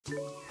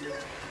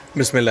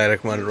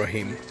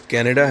Bismillahirrahmanirrahim.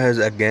 Canada has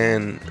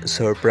again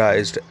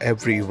surprised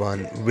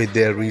everyone with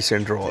their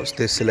recent draws.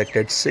 They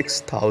selected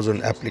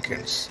 6,000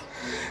 applicants.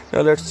 Now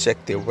let's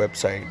check their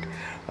website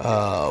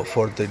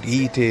for the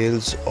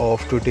details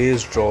of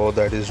today's draw,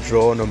 that is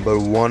draw number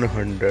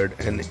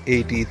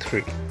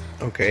 183.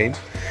 Okay,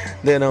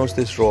 they announced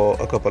this draw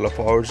a couple of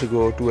hours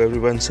ago to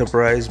everyone's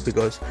surprise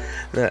because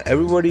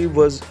everybody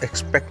was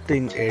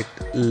expecting it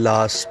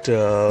last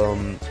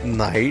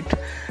night,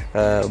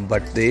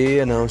 but they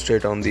announced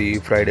it on the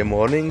Friday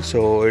morning,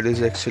 so it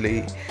is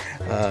actually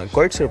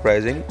quite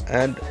surprising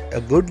and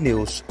a good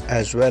news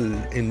as well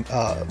in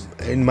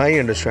my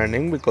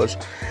understanding, because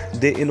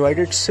they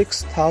invited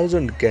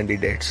 6,000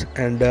 candidates,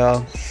 and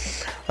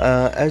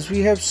as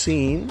we have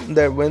seen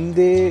that when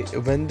they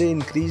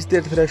increase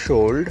their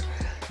threshold,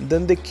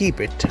 then they keep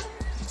it.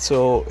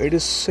 So it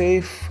is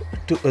safe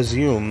to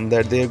assume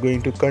that they are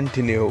going to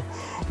continue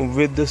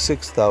with the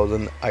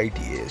 6,000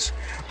 ITAs.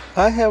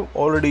 I have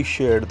already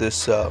shared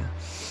this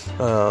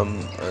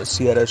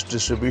CRS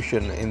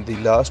distribution in the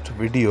last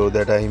video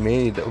that I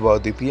made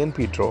about the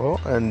PNP draw,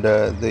 and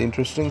the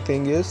interesting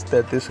thing is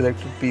that they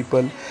selected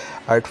people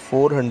at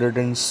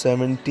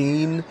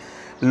 417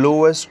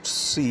 lowest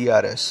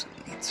CRS.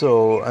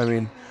 So I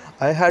mean,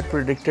 I had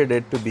predicted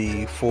it to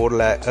be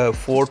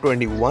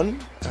 421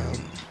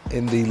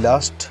 in the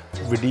last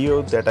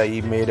video that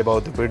I made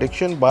about the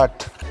prediction,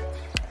 but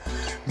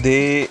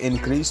they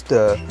increased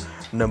the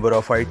number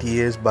of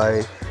ITAs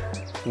by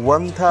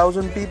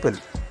 1,000 people,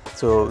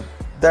 so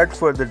that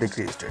further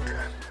decreased it.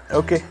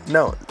 Okay,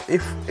 now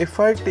if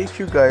I take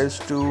you guys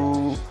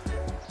to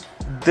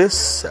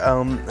this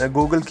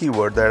Google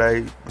keyword that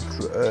I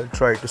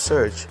tried to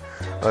search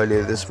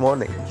earlier this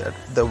morning, that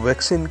the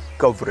vaccine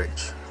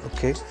coverage.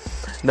 Okay,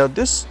 now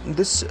this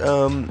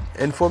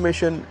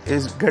information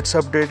gets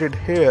updated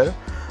here,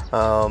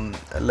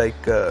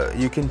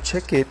 you can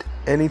check it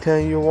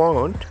anytime you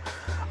want,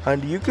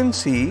 and you can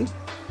see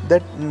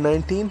that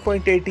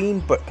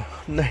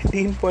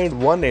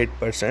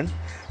 19.18%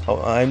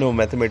 I know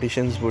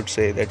mathematicians would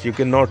say that you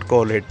cannot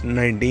call it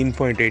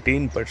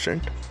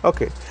 19.18%.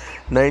 Okay,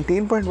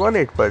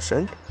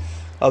 19.18%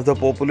 of the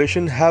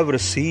population have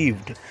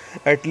received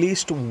at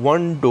least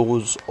one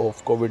dose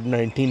of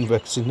COVID-19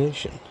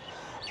 vaccination,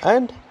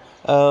 and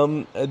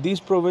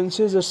these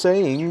provinces are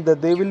saying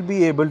that they will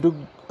be able to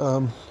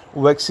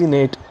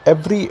vaccinate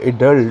every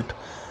adult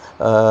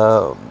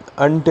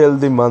until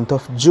the month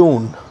of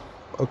June.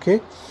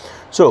 Okay,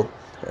 so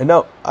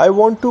now I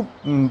want to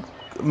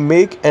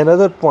make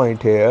another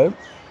point here.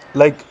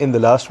 Like in the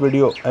last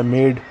video, I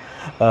made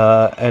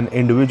an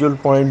individual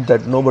point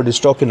that nobody's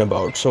talking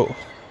about, so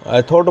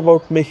I thought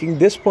about making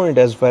this point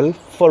as well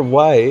for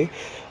why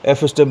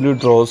FSW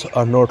draws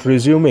are not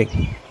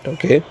resuming.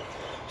 Okay,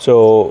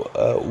 so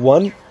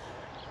one,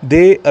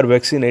 they are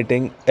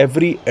vaccinating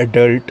every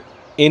adult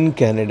in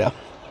Canada.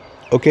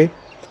 Okay,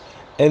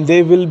 and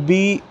they will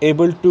be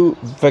able to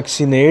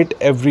vaccinate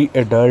every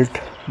adult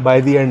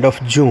by the end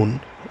of June.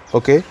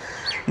 Okay,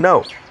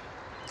 now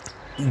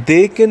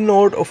they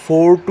cannot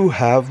afford to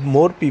have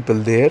more people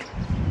there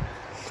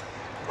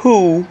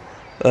who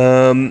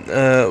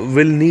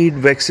will need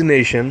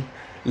vaccination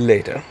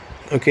later.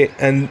 Okay,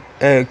 and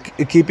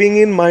keeping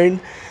in mind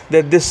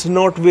that this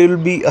not will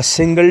be a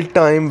single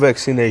time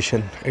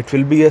vaccination, it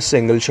will be a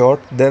single shot,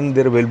 then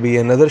there will be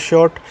another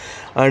shot,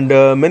 and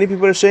many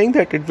people are saying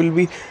that it will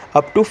be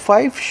up to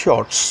 5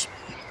 shots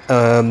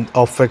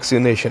of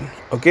vaccination.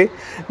 Okay,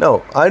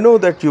 now I know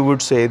that you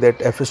would say that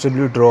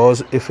FSW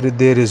draws, if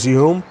they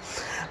resume,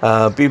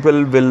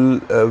 people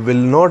will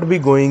not be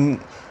going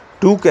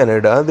to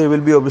Canada. They will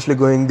be obviously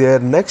going there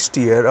next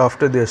year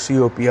after their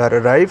COPR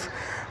arrive.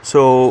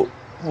 So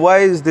why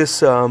is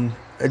this a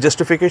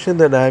justification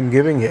that I am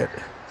giving here?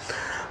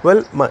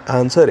 Well, my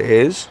answer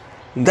is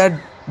that,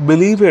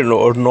 believe it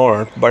or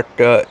not, but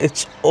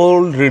it's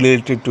all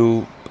related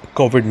to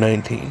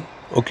COVID-19.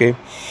 Okay,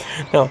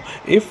 now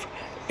if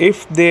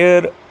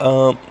their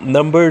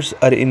numbers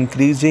are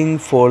increasing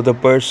for the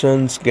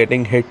persons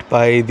getting hit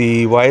by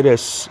the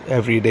virus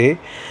every day,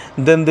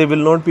 then they will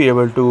not be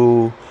able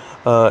to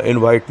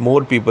invite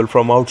more people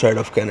from outside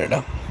of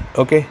Canada.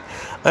 Okay,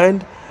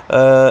 and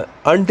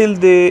until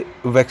they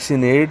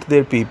vaccinate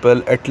their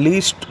people at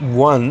least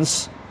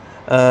once,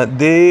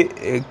 they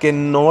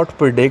cannot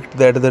predict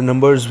that the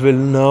numbers will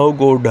now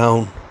go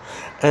down,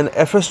 and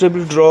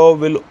FSW draw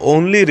will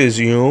only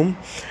resume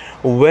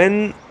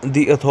when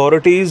the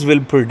authorities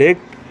will predict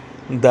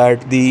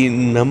that the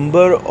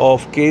number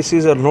of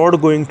cases are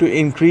not going to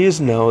increase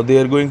now, they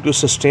are going to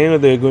sustain, or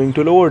they are going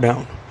to lower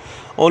down.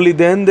 Only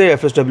then the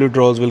FSW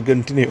draws will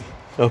continue.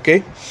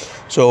 Okay,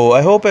 so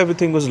I hope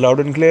everything was loud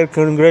and clear.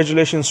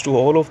 Congratulations to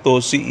all of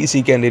those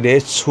CEC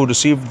candidates who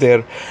received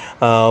their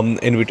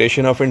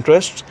invitation of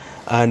interest,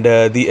 and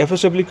the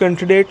FSW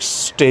candidates,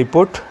 stay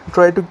put,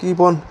 try to keep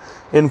on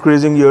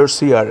increasing your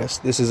CRS.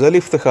 This is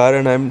Iftikhar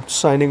and I'm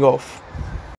signing off.